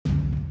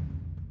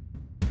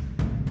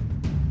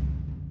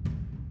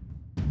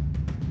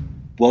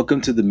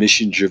Welcome to the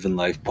Mission Driven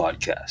Life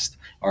podcast.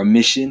 Our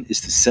mission is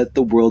to set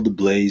the world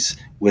ablaze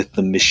with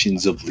the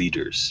missions of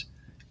leaders,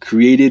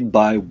 created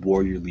by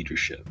Warrior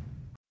Leadership.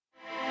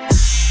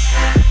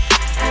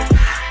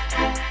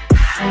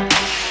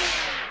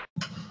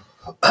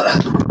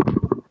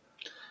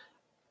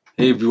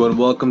 Hey everyone,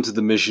 welcome to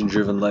the Mission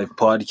Driven Life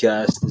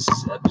podcast. This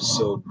is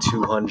episode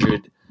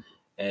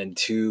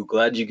 202.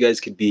 Glad you guys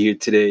could be here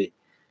today.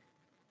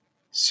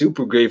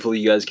 Super grateful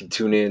you guys could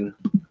tune in.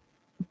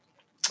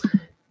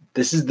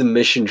 This is the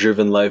Mission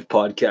Driven Life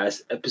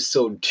podcast,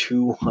 episode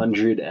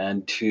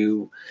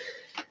 202.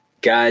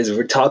 Guys,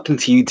 we're talking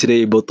to you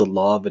today about the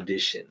Law of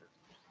Addition.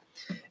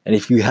 And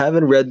if you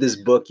haven't read this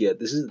book yet,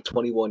 this is the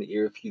 21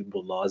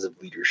 Irrefutable Laws of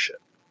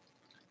Leadership.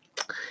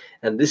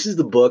 And this is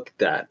the book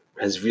that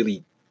has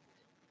really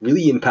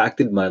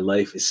impacted my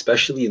life,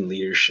 especially in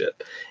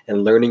leadership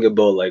and learning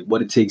about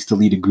what it takes to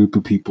lead a group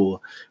of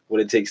people, what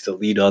it takes to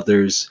lead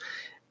others.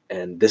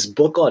 And this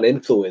book on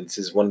influence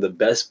is one of the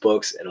best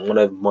books and one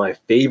of my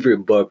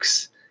favorite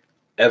books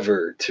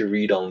ever to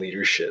read on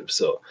leadership.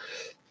 So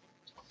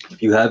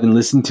if you haven't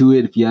listened to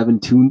it, if you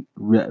haven't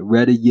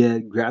read it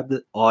yet, grab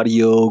the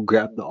audio,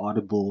 grab the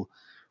Audible,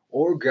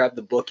 or grab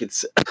the book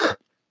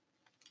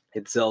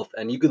itself,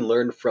 and you can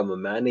learn from a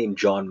man named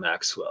John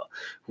Maxwell,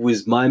 who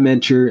is my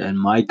mentor and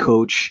my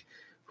coach,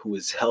 who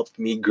has helped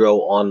me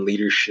grow on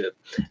leadership.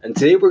 And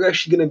today we're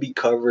actually going to be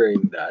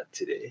covering that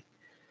today.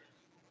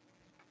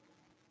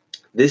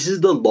 This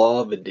is the Law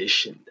of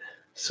Addition.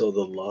 So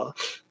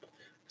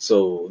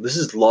this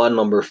is law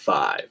number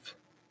 5.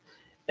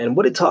 And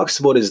what it talks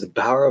about is the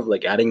power of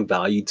adding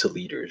value to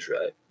leaders,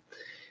 right?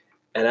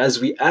 And as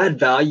we add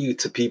value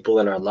to people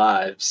in our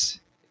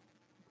lives,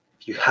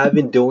 if you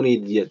haven't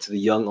donated yet to the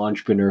Young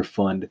Entrepreneur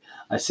Fund,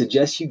 I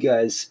suggest you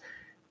guys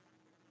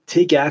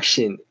take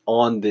action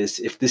on this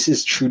if this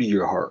is true to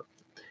your heart.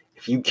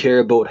 If you care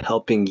about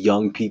helping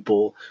young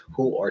people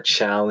who are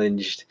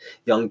challenged,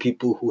 young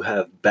people who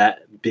have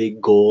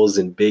big goals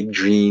and big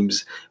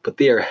dreams, but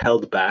they are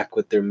held back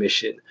with their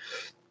mission.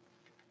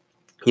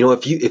 You know,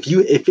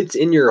 if it's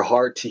in your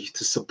heart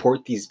to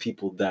support these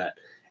people that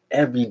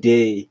every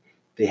day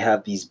they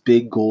have these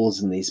big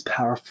goals and these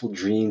powerful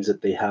dreams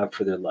that they have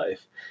for their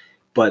life,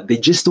 but they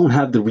just don't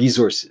have the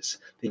resources.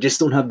 They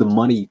just don't have the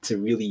money to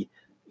really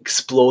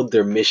explode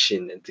their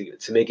mission and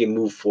to make it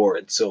move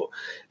forward. So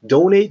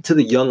donate to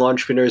the Young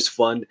Entrepreneurs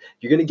Fund.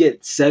 You're going to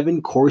get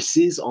 7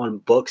 courses on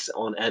books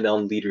on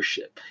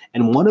leadership.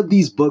 And one of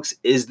these books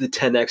is the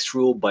 10X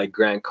Rule by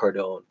Grant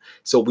Cardone.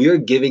 So we are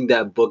giving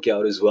that book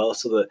out as well.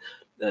 So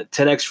the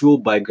 10X Rule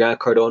by Grant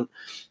Cardone,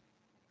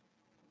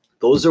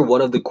 those are one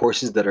of the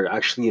courses that are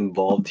actually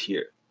involved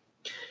here.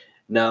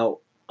 Now,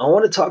 I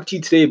want to talk to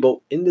you today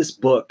about, in this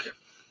book,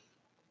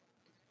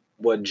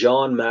 what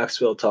John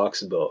Maxwell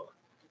talks about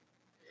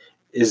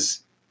is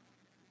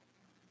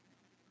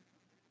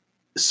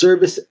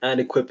service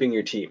and equipping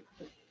your team.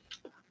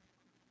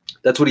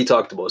 That's what he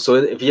talked about. So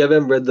if you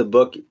haven't read the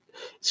book,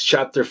 it's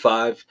chapter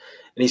 5.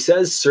 And he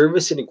says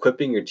service and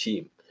equipping your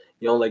team.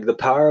 You know, the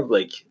power of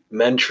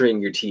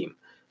mentoring your team.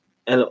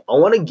 And I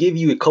want to give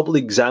you a couple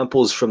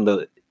examples from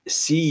the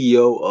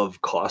CEO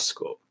of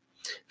Costco.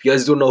 If you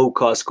guys don't know who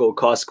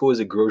Costco is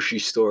a grocery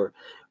store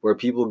where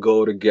people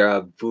go to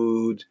grab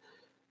food,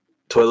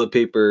 toilet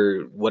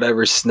paper,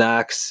 whatever,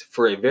 snacks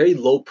for a very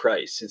low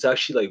price. It's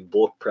actually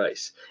bulk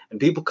price. And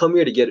people come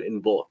here to get it in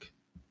bulk.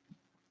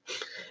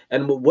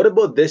 And what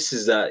about this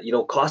is that,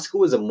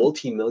 Costco is a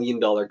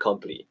multi-million-dollar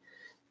company.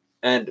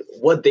 And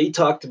what they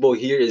talked about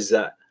here is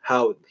that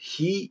how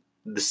the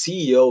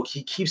CEO,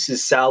 he keeps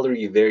his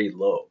salary very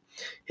low.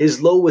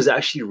 His low was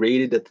actually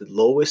rated at the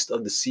lowest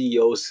of the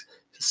CEO's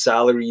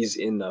salaries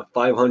in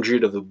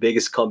 500 of the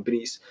biggest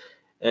companies.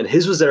 And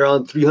his was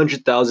around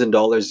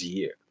 $300,000 a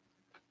year.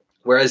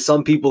 Whereas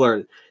some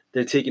people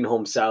they're taking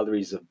home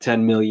salaries of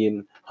 10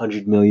 million,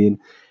 100 million.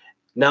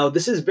 Now,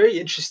 this is very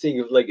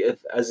interesting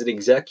if as an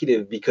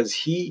executive, because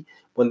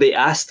when they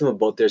asked him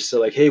about this,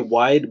 so hey,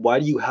 why do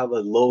you have a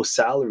low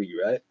salary,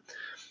 right?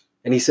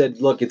 And he said,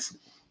 look,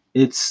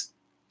 it's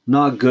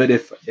not good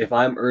if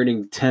I'm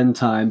earning 10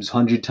 times,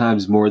 100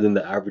 times more than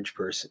the average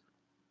person.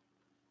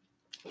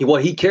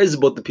 He cares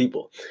about the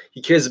people.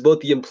 He cares about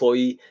the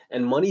employee,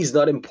 and money is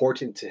not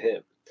important to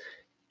him.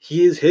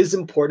 His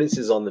importance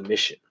is on the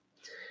mission.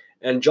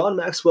 And John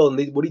Maxwell,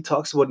 what he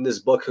talks about in this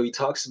book, he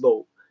talks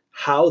about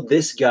how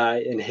this guy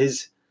and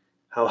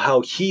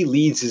how he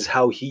leads is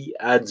how he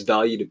adds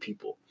value to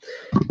people.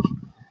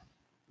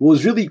 What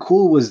was really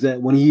cool was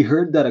that when he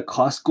heard that a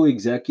Costco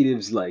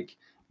executive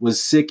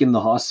was sick in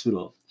the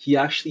hospital, he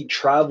actually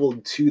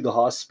traveled to the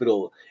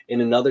hospital in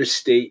another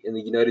state in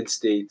the United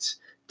States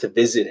to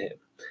visit him,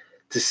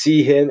 to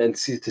see him and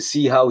to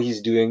see how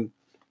he's doing.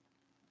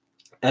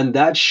 And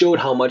that showed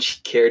how much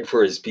he cared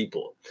for his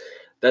people.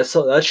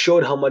 That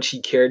showed how much he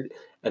cared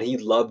and he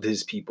loved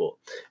his people.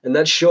 And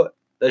that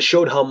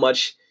showed how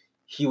much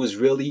he was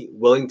really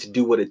willing to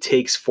do what it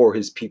takes for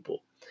his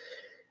people.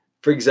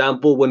 For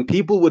example, when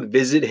people would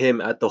visit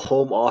him at the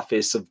home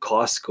office of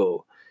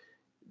Costco,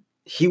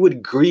 he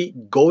would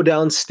go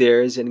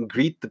downstairs and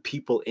greet the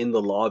people in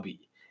the lobby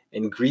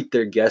and greet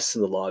their guests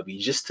in the lobby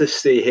just to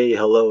say, hey,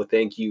 hello,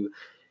 thank you.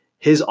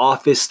 His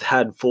office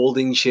had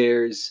folding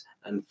chairs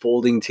and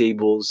folding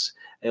tables,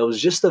 and it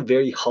was just a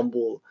very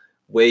humble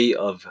way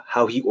of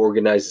how he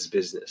organized his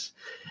business.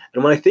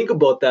 And when I think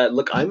about that,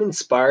 look, I'm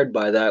inspired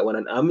by that.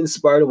 I'm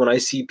inspired when I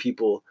see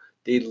people,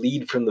 they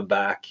lead from the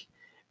back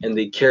and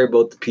they care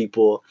about the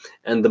people,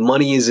 and the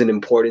money isn't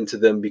important to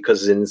them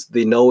because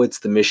they know it's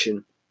the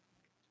mission.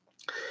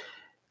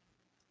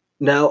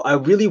 Now, I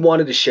really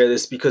wanted to share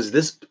this because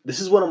this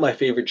is one of my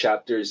favorite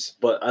chapters,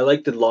 but I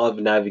like the law of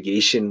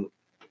navigation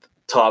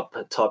top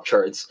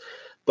charts.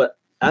 But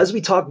as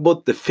we talk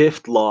about the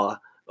fifth law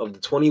of the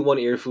 21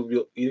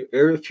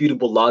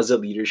 irrefutable laws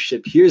of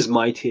leadership, here's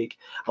my take.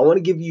 I want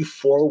to give you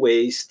 4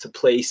 ways to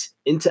place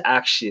into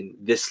action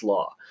this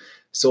law.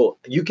 So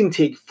you can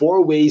take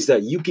 4 ways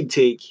that you can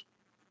take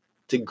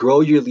to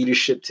grow your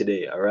leadership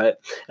today. All right.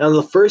 Now,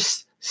 the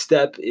first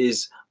step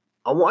is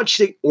I want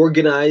you to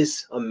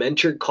organize a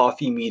mentor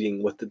coffee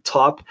meeting with the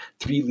top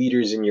 3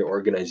 leaders in your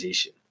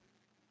organization.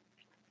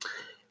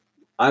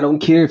 I don't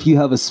care if you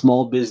have a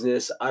small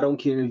business. I don't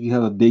care if you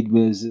have a big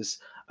business.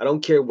 I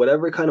don't care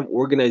whatever kind of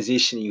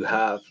organization you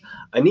have.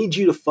 I need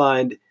you to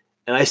find,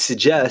 and I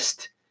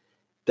suggest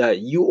that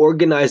you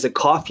organize a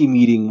coffee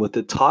meeting with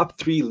the top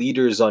 3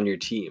 leaders on your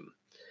team,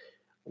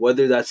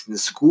 whether that's in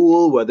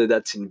school, whether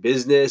that's in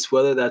business,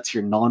 whether that's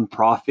your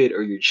nonprofit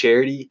or your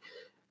charity.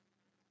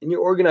 In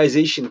your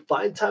organization,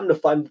 find time to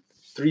find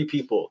 3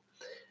 people.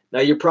 Now,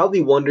 you're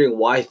probably wondering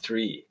why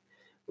 3,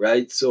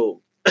 right?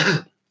 So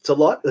it's a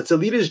lot. It's a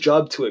leader's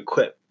job to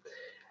equip.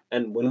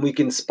 And when we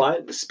can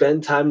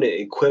spend time to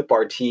equip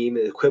our team,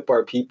 equip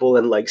our people,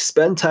 and like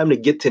spend time to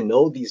get to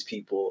know these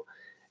people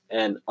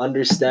and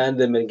understand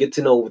them and get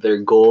to know their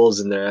goals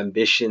and their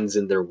ambitions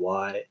and their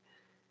why,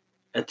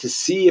 and to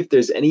see if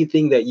there's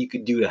anything that you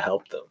could do to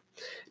help them.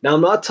 Now,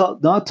 I'm not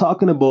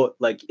talking about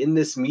like in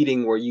this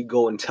meeting where you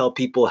go and tell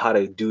people how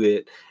to do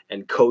it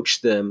and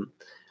coach them.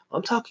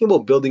 I'm talking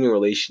about building a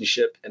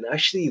relationship and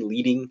actually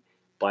leading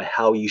by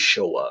how you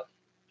show up.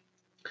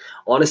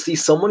 Honestly,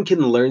 someone can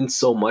learn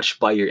so much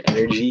by your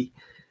energy.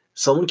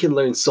 Someone can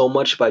learn so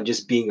much by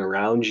just being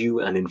around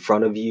you and in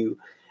front of you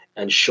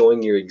and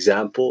showing your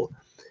example.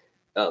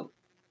 Um,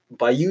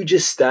 by you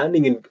just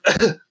standing and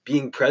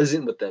being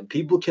present with them,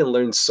 people can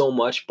learn so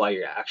much by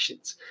your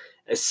actions,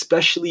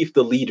 especially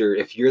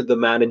if you're the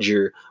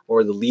manager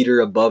or the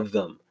leader above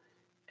them,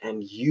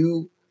 and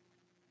you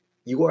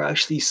are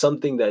actually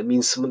something that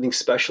means something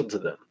special to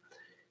them.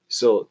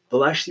 So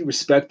they'll actually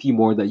respect you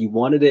more that you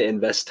wanted to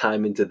invest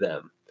time into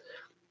them.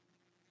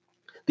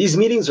 These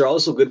meetings are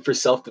also good for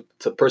self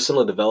to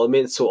personal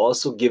development. So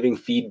also giving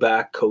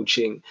feedback,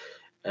 coaching,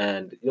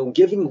 and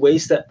giving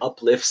ways that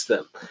uplifts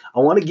them. I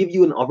want to give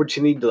you an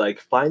opportunity to like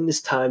find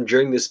this time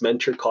during this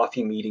mentor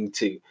coffee meeting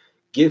to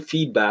give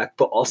feedback,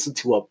 but also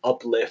to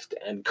uplift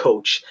and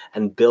coach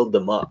and build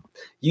them up.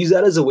 Use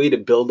that as a way to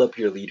build up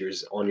your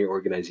leaders on your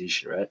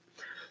organization, right?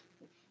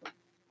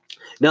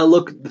 Now,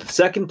 look, the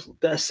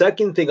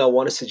second thing I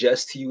want to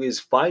suggest to you is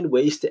find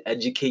ways to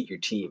educate your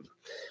team.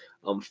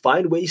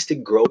 Find ways to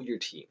grow your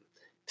team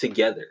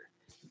together.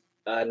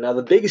 Now,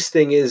 the biggest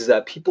thing is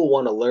that people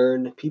want to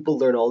learn. People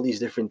learn all these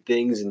different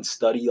things and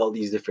study all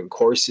these different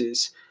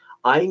courses.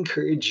 I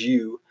encourage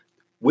you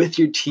with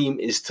your team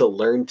is to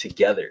learn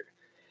together.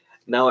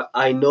 Now,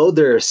 I know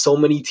there are so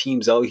many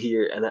teams out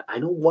here, and I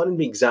know one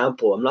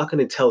example. I'm not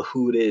going to tell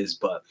who it is,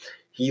 but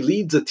he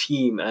leads a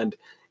team and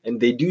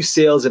they do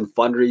sales and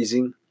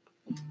fundraising.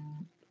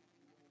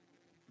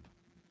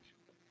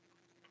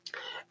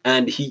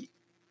 And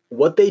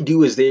what they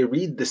do is they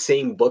read the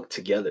same book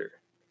together.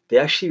 They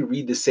actually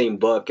read the same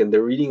book, and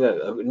they're reading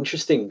an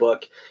interesting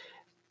book.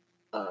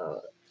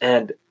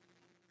 And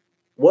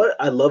what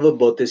I love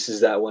about this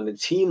is that when a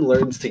team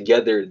learns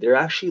together, they're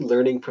actually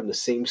learning from the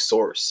same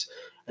source,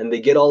 and they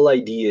get all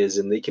ideas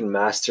and they can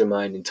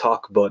mastermind and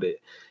talk about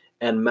it.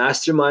 And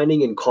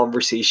masterminding and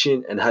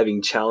conversation and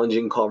having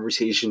challenging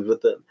conversations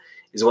with them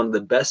is one of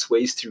the best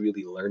ways to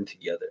really learn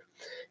together,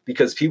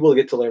 because people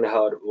get to learn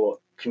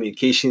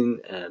communication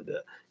and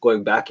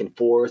going back and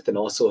forth, and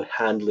also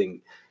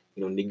handling,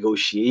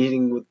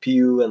 negotiating with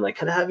you and like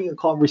kind of having a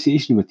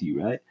conversation with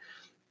you, right?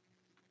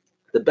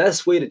 The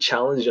best way to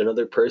challenge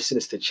another person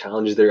is to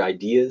challenge their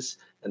ideas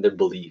and their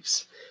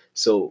beliefs.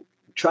 So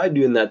try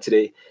doing that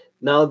today.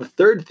 Now, the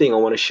third thing I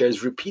want to share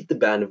is repeat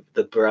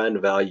the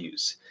brand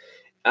values.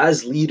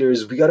 As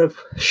leaders, we got to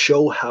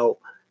show how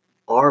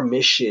our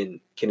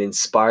mission can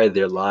inspire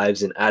their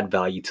lives and add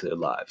value to their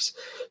lives.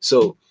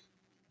 So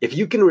if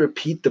you can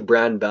repeat the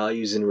brand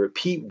values and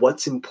repeat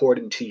what's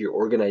important to your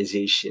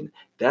organization,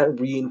 that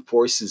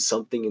reinforces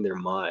something in their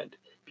mind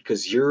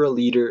because you're a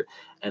leader.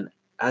 And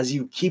as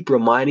you keep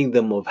reminding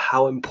them of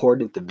how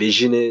important the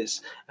vision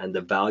is and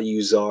the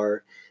values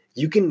are,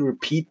 you can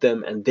repeat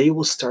them and they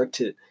will start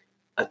to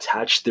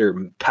attach their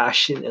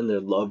passion and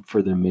their love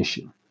for their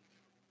mission.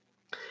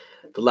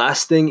 The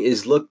last thing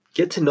is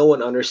get to know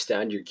and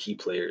understand your key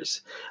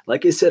players.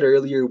 Like I said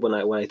earlier when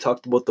I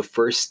talked about the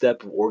first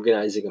step of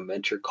organizing a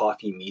mentor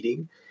coffee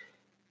meeting,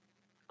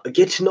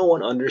 get to know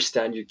and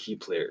understand your key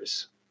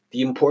players.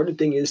 The important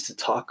thing is to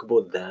talk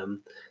about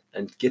them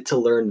and get to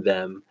learn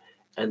them,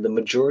 and the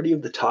majority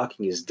of the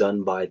talking is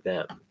done by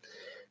them.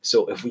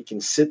 So if we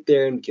can sit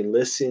there and we can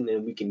listen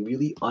and we can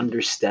really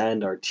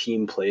understand our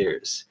team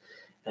players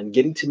and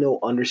getting to know,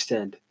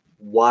 understand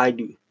why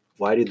do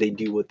they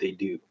do what they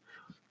do?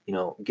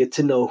 Get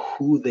to know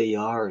who they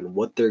are and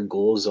what their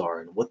goals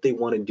are and what they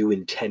want to do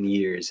in 10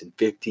 years and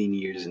 15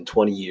 years and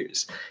 20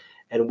 years.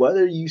 And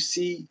whether you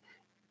see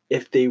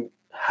if they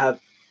have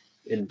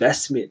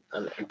investment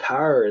and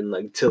power and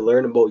like to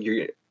learn about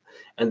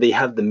and they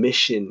have the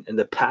mission and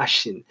the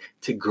passion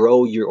to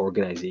grow your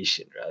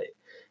organization, right?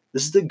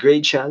 This is a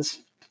great chance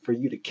for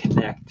you to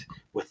connect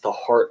with the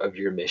heart of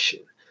your mission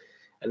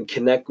and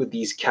connect with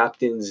these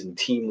captains and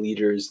team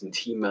leaders and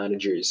team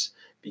managers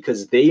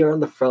because they are on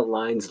the front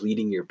lines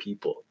leading your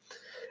people.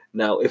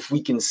 Now, if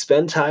we can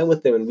spend time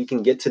with them and we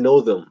can get to know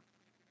them,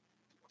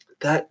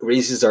 that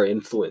raises our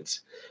influence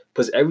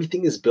because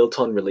everything is built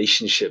on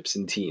relationships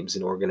in teams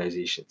and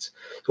organizations.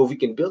 So if we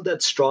can build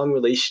that strong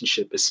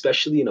relationship,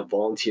 especially in a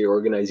volunteer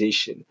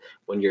organization,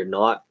 when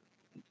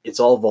it's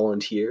all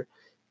volunteer,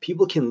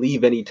 people can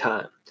leave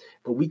anytime.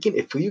 But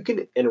if you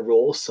can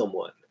enroll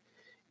someone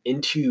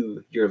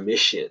into your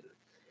mission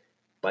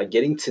by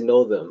getting to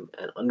know them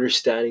and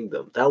understanding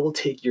them, that will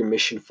take your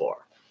mission far.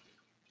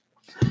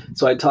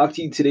 So I talked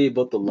to you today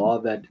about the law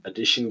of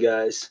addition,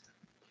 guys.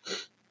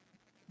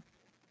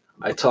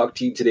 I talked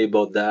to you today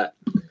about that.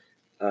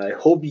 I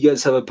hope you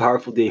guys have a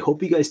powerful day.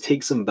 Hope you guys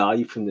take some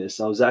value from this.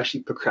 I was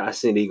actually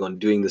procrastinating on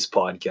doing this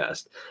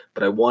podcast,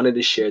 but I wanted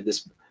to share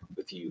this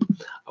with you.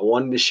 I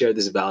wanted to share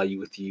this value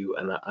with you,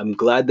 and I'm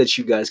glad that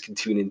you guys can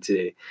tune in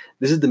today.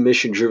 This is the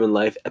Mission Driven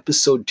Life,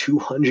 episode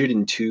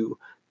 202,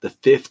 the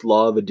 5th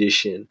law of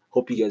addition.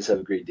 Hope you guys have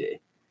a great day.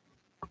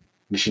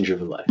 Mission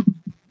Driven Life.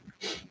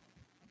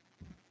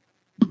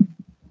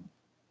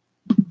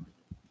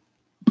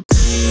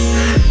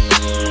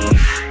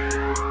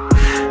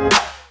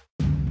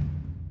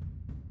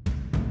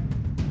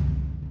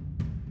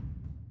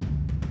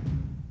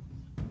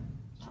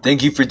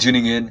 Thank you for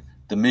tuning in.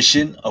 The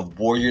mission of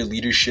Warrior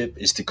Leadership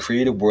is to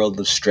create a world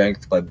of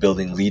strength by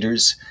building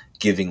leaders,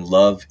 giving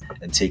love,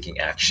 and taking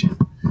action.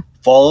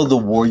 Follow the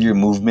Warrior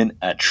movement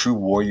at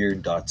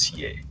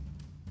truewarrior.ca.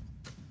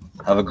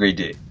 Have a great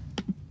day.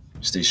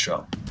 Stay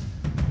strong.